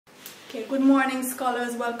Okay, good morning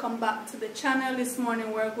scholars, welcome back to the channel. This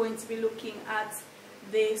morning we're going to be looking at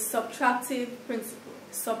the subtractive principle,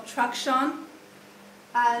 subtraction,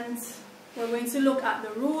 and we're going to look at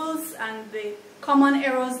the rules and the common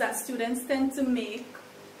errors that students tend to make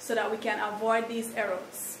so that we can avoid these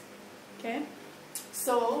errors. Okay,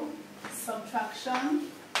 so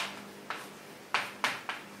subtraction.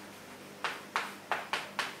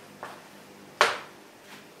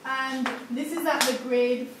 And this is at the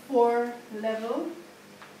grade 4 level,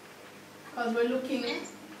 because we're looking,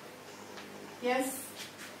 yes?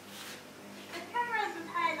 The camera isn't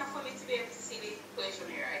high enough for me to be able to see the equation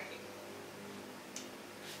here, I think.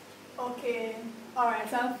 Okay,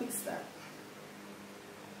 alright, I'll fix that.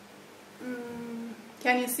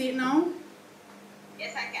 Can you see it now?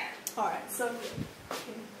 Yes, I can. Alright, so good.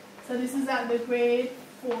 Okay. So this is at the grade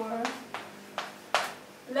 4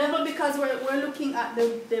 level because we're looking at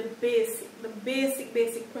the basic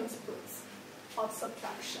principles of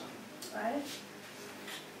subtraction, right?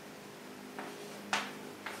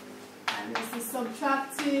 And this is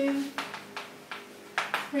subtractive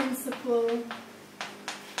principle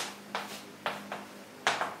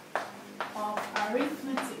of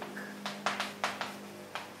arithmetic.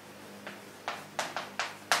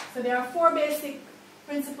 So there are 4 basic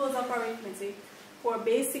principles of arithmetic, 4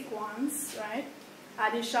 basic ones, right?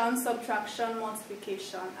 Addition, subtraction,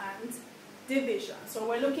 multiplication, and division. So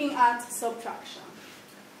we're looking at subtraction.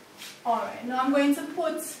 Alright, now I'm going to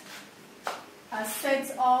put a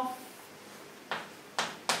set of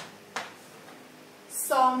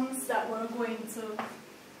sums that we're going to,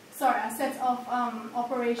 a set of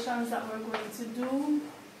operations that we're going to do.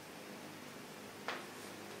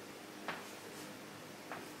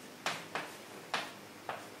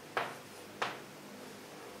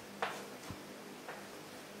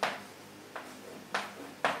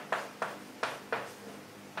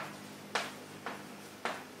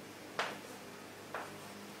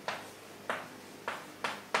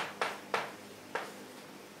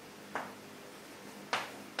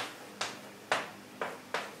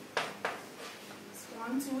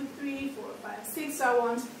 One, two, three, 4, 5, 6. So I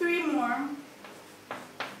want 3 more.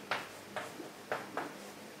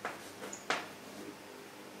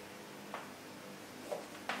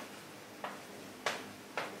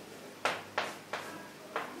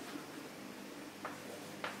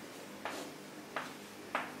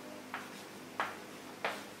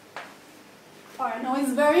 Alright, now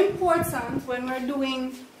it's very important when we're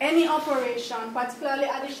doing any operation, particularly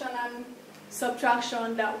addition and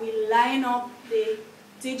subtraction, that we line up the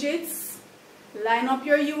digits, line up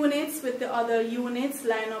your units with the other units,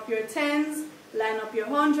 line up your tens, line up your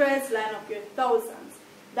hundreds, line up your thousands.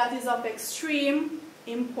 That is of extreme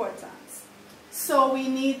importance. So we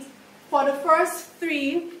need, for the first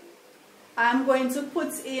 3, I'm going to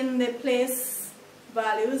put in the place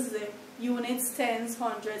values, the units, tens,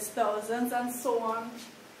 hundreds, thousands, and so on,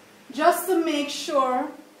 just to make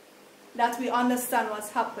sure that we understand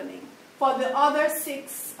what's happening. For the other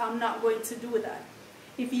 6, I'm not going to do that.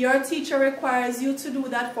 If your teacher requires you to do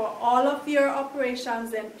that for all of your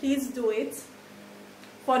operations, then please do it.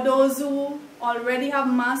 For those who already have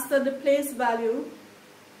mastered the place value,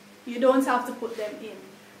 you don't have to put them in.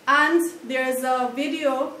 And there's a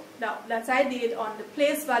video that I did on the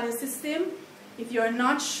place value system. If you're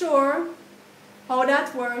not sure how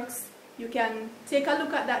that works, you can take a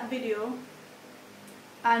look at that video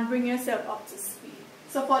and bring yourself up to speed.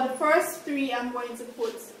 So for the first 3, I'm going to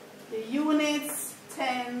put the units,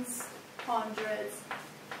 tens, hundreds,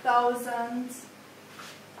 thousands,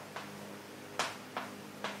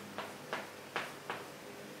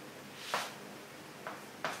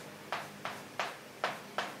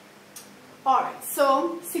 alright,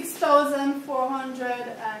 so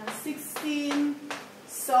 6,416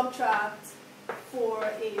 subtract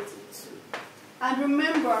 482. And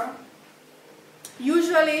remember,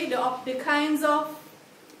 usually the kinds of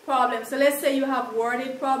problems, so let's say you have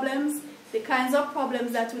worded problems, the kinds of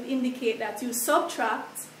problems that would indicate that you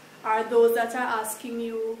subtract are those that are asking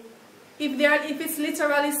you, if it's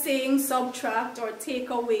literally saying subtract or take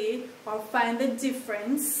away or find the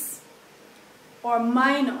difference or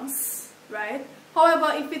minus, right?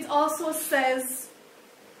 However, if it also says,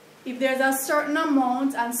 if there's a certain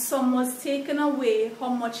amount and some was taken away, how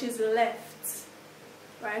much is left,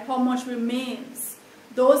 right? How much remains?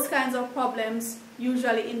 Those kinds of problems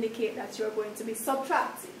usually indicate that you're going to be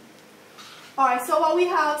subtracting. Alright, so what we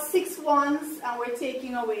have 6 ones and we're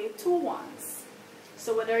taking away 2 ones.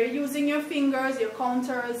 So whether you're using your fingers, your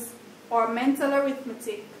counters, or mental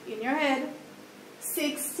arithmetic in your head,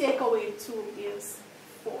 6 take away 2 is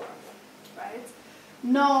 4, right?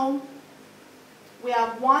 Now, We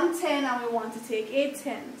have 1 10 and we want to take 8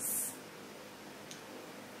 tens.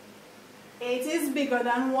 8 is bigger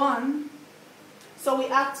than 1. So we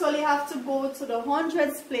actually have to go to the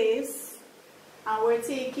hundreds place, and we're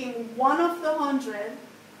taking one of the 100,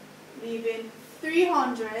 leaving 3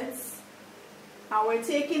 hundreds, and we're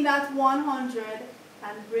taking that 100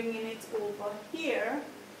 and bringing it over here.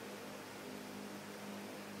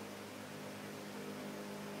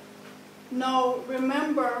 Now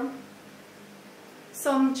remember,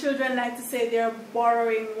 some children like to say they're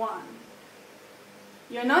borrowing 1.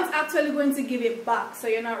 You're not actually going to give it back, so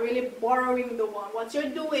you're not really borrowing the 1. What you're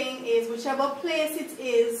doing is, whichever place it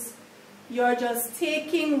is, you're just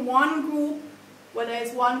taking one group, whether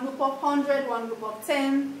it's one group of 100, one group of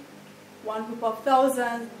 10, one group of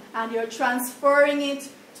 1,000, and you're transferring it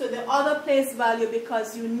to the other place value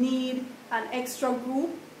because you need an extra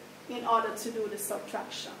group in order to do the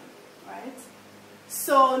subtraction, right?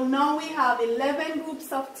 So now we have 11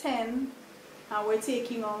 groups of 10, and we're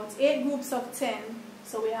taking out 8 groups of 10,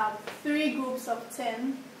 so we have 3 groups of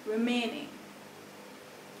 10 remaining.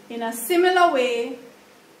 In a similar way,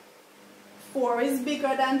 4 is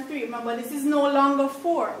bigger than 3. Remember, this is no longer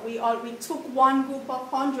 4. We took one group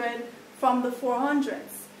of 100 from the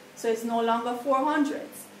 400s, so it's no longer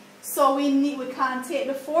 400s. So we can't take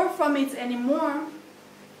the 4 from it anymore.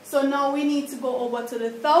 So now we need to go over to the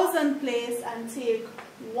 1,000 place and take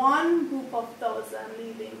one group of 1,000,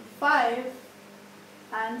 leaving 5,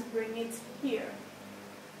 and bring it here.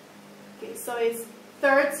 Okay, so it's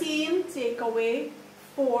 13, take away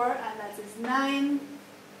 4, and that is 9.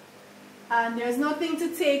 And there's nothing to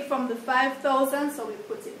take from the 5,000, so we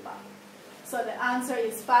put it back. So the answer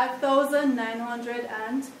is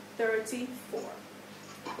 5,934.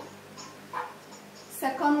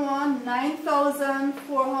 Second one,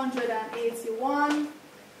 9,481.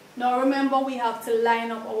 Now remember, we have to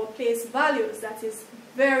line up our place values. That is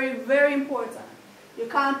very, very important. You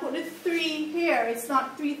can't put the 3 here. It's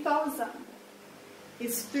not 3,000.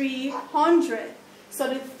 It's 300. So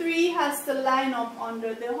the 3 has to line up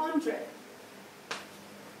under the 100.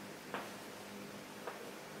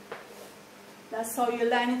 That's how you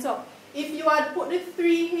line it up. If you had put the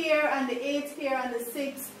 3 here and the 8 here and the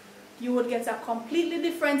 6, you would get a completely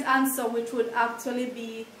different answer, which would actually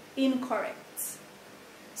be incorrect.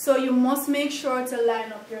 So you must make sure to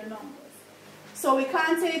line up your numbers. So we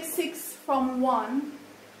can't take 6 from 1.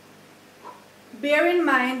 Bear in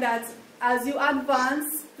mind that as you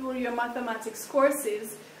advance through your mathematics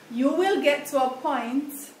courses, you will get to a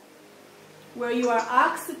point where you are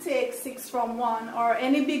asked to take 6 from 1 or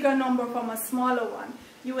any bigger number from a smaller one.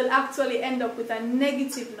 You will actually end up with a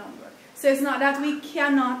negative number. So it's not that we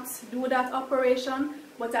cannot do that operation,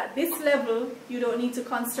 but at this level, you don't need to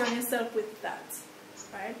concern yourself with that,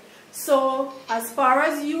 right? So as far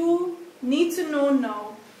as you need to know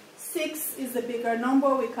now, 6 is the bigger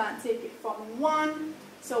number. We can't take it from 1.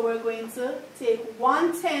 So we're going to take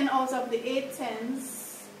 1 10 out of the 8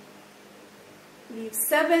 tens, leave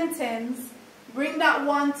 7 tens, bring that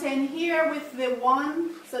 1 10 here with the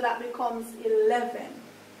 1, so that becomes 11.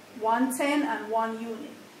 1 10 and 1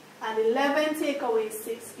 unit. And 11 take away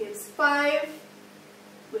 6 gives 5.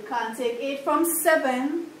 We can't take 8 from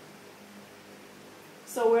 7.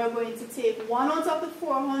 So we're going to take 1 out of the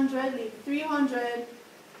 400, leave 300,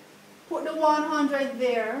 put the 100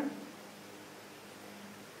 there.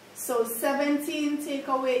 So 17 take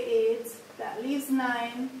away 8, that leaves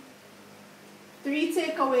 9. 3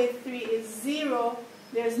 take away 3 is 0.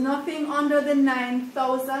 There's nothing under the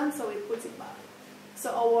 9,000, so we put it back.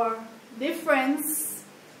 So our difference,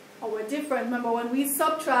 remember when we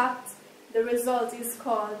subtract, the result is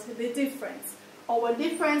called the difference. Our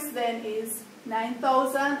difference then is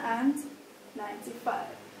 9,095.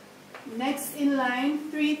 Next in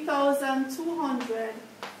line, 3,200,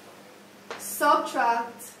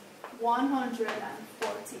 subtract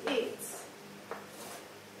 148.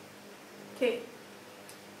 Okay,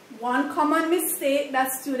 one common mistake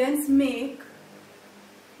that students make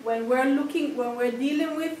when we're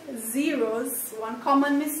dealing with zeros, one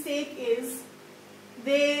common mistake is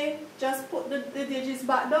they just put the digits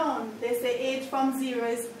back down. They say 8 from 0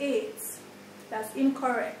 is 8. That's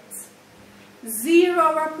incorrect.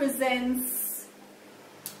 0 represents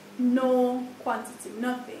no quantity,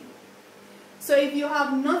 nothing. So if you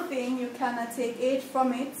have nothing, you cannot take 8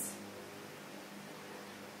 from it.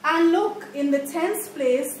 And look, in the tens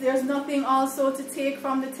place, there's nothing also to take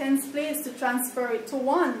from the tens place to transfer it to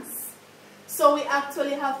ones. So we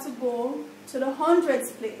actually have to go to the hundreds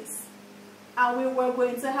place. And we were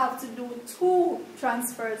going to have to do 2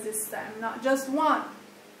 transfers this time, not just 1.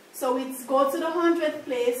 So we go to the 100th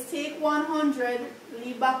place, take 100,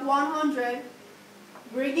 leave back 100,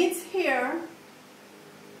 bring it here,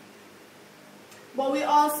 but we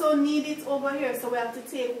also need it over here, so we have to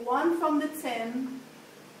take 1 from the 10,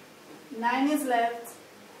 9 is left,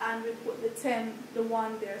 and we put the 10, the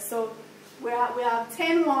 1 there. So we have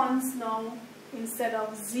 10 ones now instead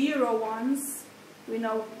of 0 ones. We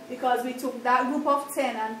know, because we took that group of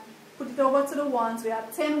 10 and put it over to the ones, we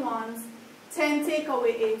have 10 ones. 10 take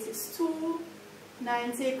away 8 is 2,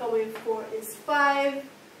 9 take away 4 is 5,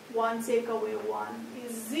 1 take away 1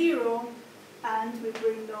 is 0, and we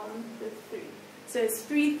bring down the 3. So it's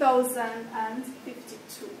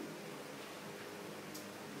 3,052.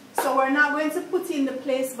 So we're not going to put in the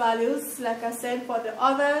place values, like I said, for the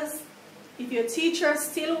others. If your teacher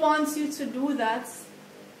still wants you to do that,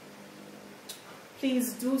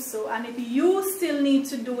 please do so. And if you still need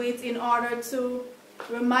to do it in order to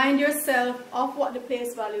remind yourself of what the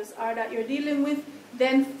place values are that you're dealing with,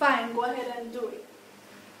 then fine, go ahead and do it.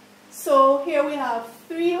 So here we have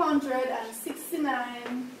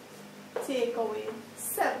 369 take away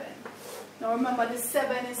 7. Now remember, the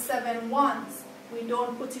 7 is 7 ones. We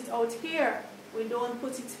don't put it out here. We don't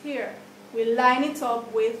put it here. We line it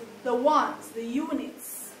up with the ones, the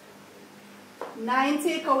units. 9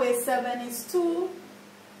 take away 7 is 2.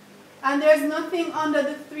 And there's nothing under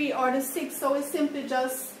the 3 or the 6, so we simply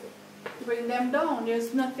just bring them down.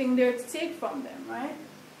 There's nothing there to take from them, right?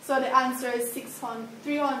 So the answer is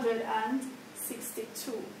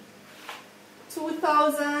 362.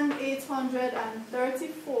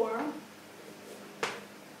 2,834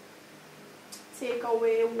 take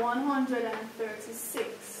away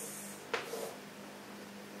 136.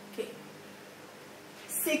 Okay.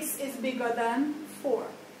 6 is bigger than 4.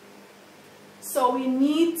 So we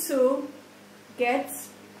need to get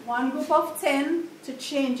one group of 10 to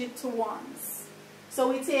change it to ones. So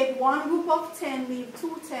we take one group of 10, leave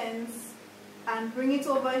 2 10s, and bring it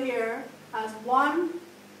over here as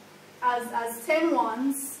 10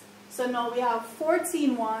 ones. So now we have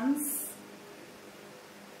 14 ones.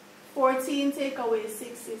 14 take away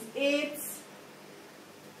 6 is 8.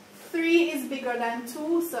 3 is bigger than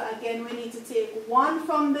 2, so again we need to take 1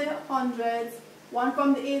 from the 100, 1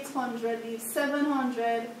 from the 800, leave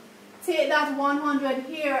 700. Take that 100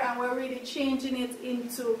 here, and we're really changing it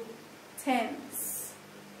into tens.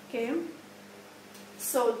 Okay?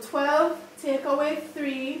 So 12 take away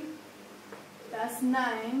 3, that's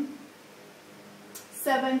 9.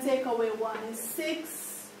 7 take away 1 is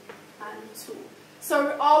 6, and 2.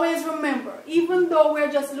 So always remember, even though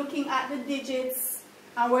we're just looking at the digits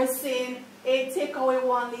and we're saying 8 take away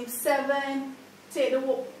 1, leave 7,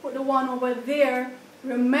 put the 1 over there,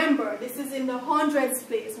 remember this is in the hundreds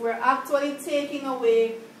place. We're actually taking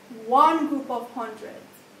away one group of hundreds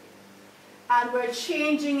and we're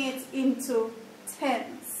changing it into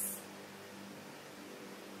tens.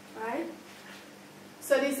 Right?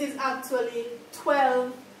 So this is actually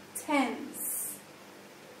 12 tens.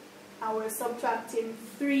 And we're subtracting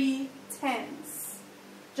 3 tens.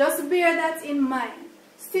 Just bear that in mind.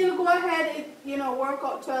 Still go ahead, work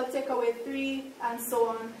out 12, take away 3, and so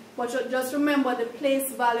on. But just remember the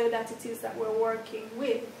place value that it is that we're working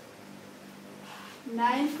with.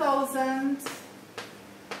 9,000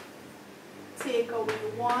 take away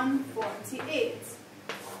 148.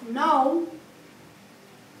 Now,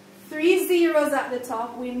 3 zeros at the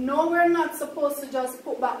top. We know we're not supposed to just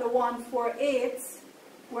put back the 148.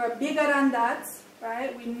 We're bigger than that,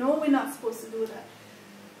 right? We know we're not supposed to do that.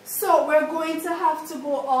 So we're going to have to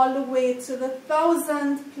go all the way to the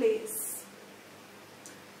 1,000 place.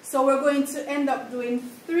 So we're going to end up doing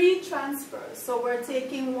 3 transfers. So we're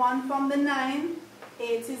taking 1 from the 9,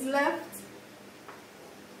 8 is left.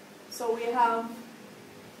 So we have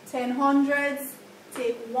 10 hundreds,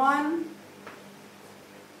 take 1.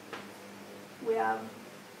 We have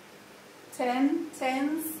 10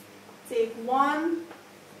 tens, take 1.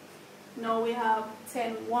 Now we have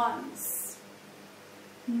 10 ones.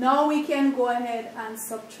 Now we can go ahead and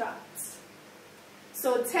subtract.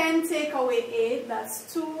 So 10 take away 8, that's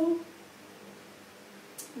 2.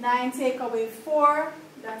 9 take away 4,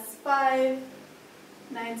 that's 5.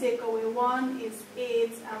 9 take away 1 is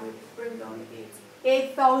 8, and we bring down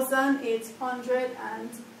 8.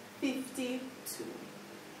 8,852.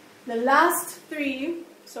 The last 3,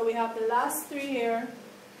 so we have the last 3 here.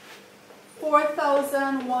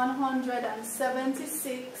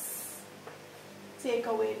 4,176 take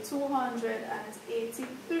away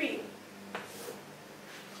 283.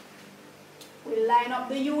 We line up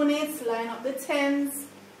the units, line up the tens,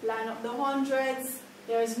 line up the hundreds.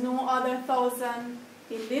 There is no other 1,000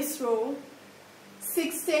 in this row.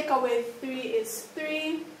 6 take away 3 is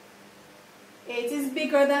 3. 8 is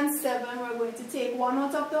bigger than 7. We're going to take 1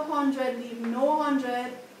 out of the 100, leave no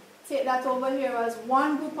 100. Take that over here as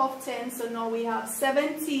one group of 10. So now we have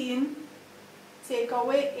 17. Take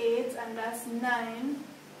away 8, and that's 9.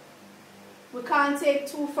 We can't take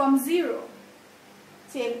 2 from 0.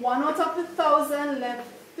 Take 1 out of the 1,000, left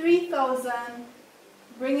 3,000.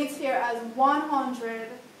 Bring it here as 100.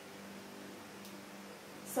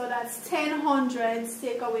 So that's 10 hundreds.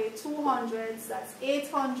 Take away 2 hundreds. That's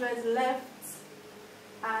 8 hundreds left.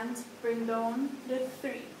 And bring down the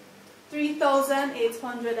 3.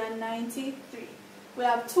 3,893. We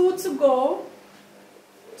have 2 to go.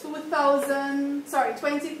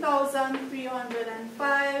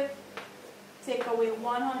 20,305. Take away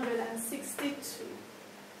 162.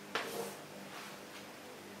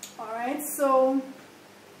 Alright, so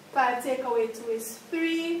 5 take away 2 is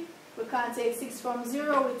 3. We can't take 6 from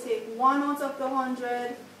 0. We take 1 out of the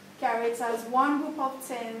 100. Carry it as one group of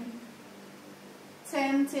 10.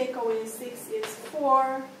 10 take away 6 is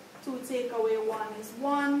 4. 2 take away 1 is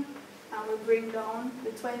 1. And we bring down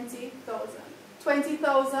the 20,000.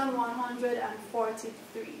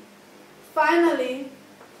 20,143. Finally,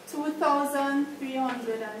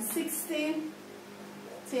 2,360.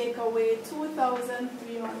 Take away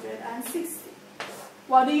 2,360.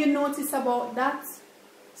 What do you notice about that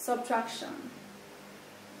subtraction?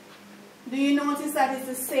 Do you notice that it's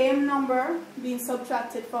the same number being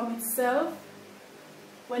subtracted from itself?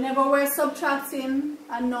 Whenever we're subtracting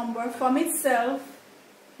a number from itself,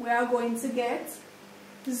 we are going to get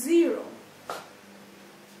 0.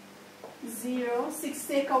 0. 6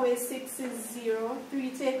 take away 6 is 0.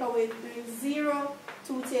 3 take away 3 is 0.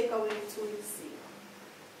 2 take away 2 is 0.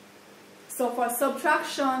 So for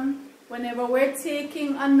subtraction, whenever we're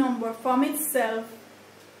taking a number from itself,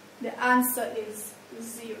 the answer is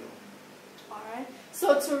 0. Alright?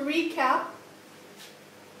 So to recap,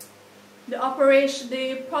 the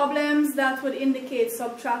problems that would indicate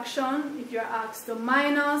subtraction, if you're asked to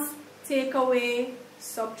minus, take away,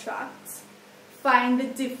 subtract, find the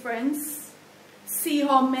difference, see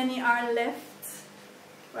how many are left,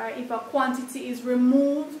 right? If a quantity is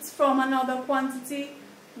removed from another quantity,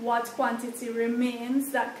 what quantity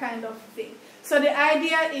remains, that kind of thing. So the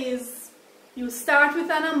idea is you start with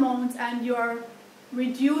an amount and you're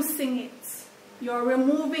reducing it. You're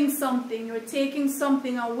removing something, you're taking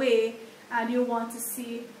something away, and you want to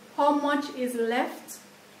see how much is left,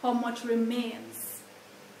 how much remains.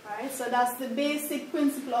 Right? So that's the basic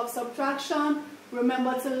principle of subtraction.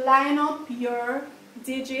 Remember to line up your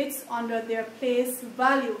digits under their place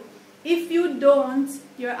value. If you don't,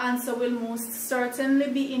 your answer will most certainly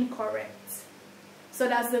be incorrect. So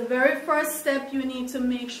that's the very first step you need to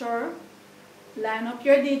make sure. Line up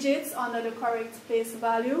your digits under the correct place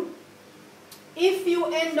value. If you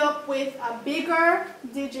end up with a bigger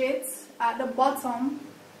digit at the bottom,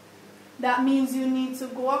 that means you need to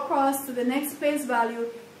go across to the next place value,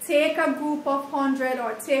 take a group of 100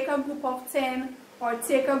 or take a group of 10 or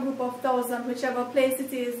take a group of 1,000, whichever place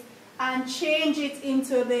it is, and change it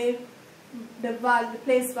into the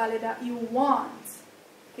place value that you want.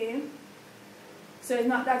 Okay? So it's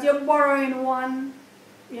not that you're borrowing one,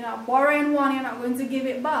 you're not borrowing one, you're not going to give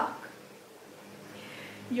it back.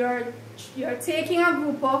 You're taking a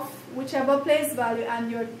group of whichever place value and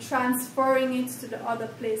you're transferring it to the other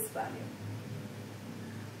place value.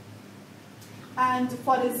 And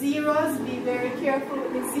for the zeros, be very careful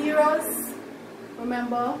with the zeros.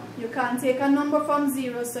 Remember, you can't take a number from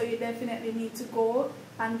 0, so you definitely need to go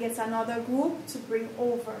and get another group to bring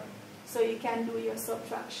over so you can do your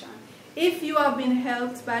subtraction. If you have been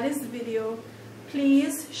helped by this video,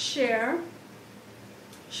 please share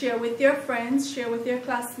with your friends, share with your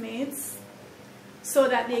classmates, so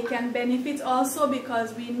that they can benefit also,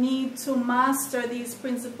 because we need to master these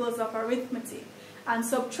principles of arithmetic. And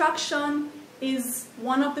subtraction is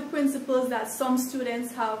one of the principles that some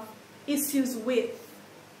students have issues with.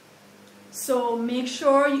 So make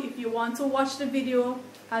sure, if you want to watch the video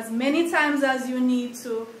as many times as you need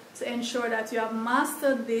to ensure that you have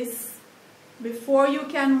mastered this before you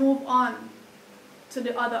can move on to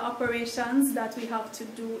the other operations that we have to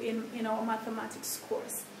do in our mathematics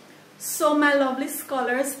course. So my lovely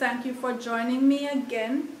scholars, thank you for joining me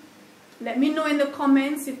again. Let me know in the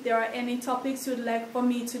comments if there are any topics you'd like for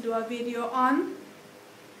me to do a video on.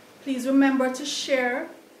 Please remember to share.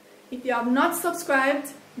 If you have not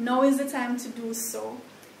subscribed, now is the time to do so.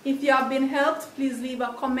 If you have been helped, please leave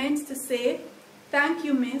a comment to say, "Thank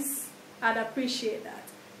you, Miss. I'd appreciate that."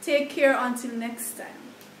 Take care until next time.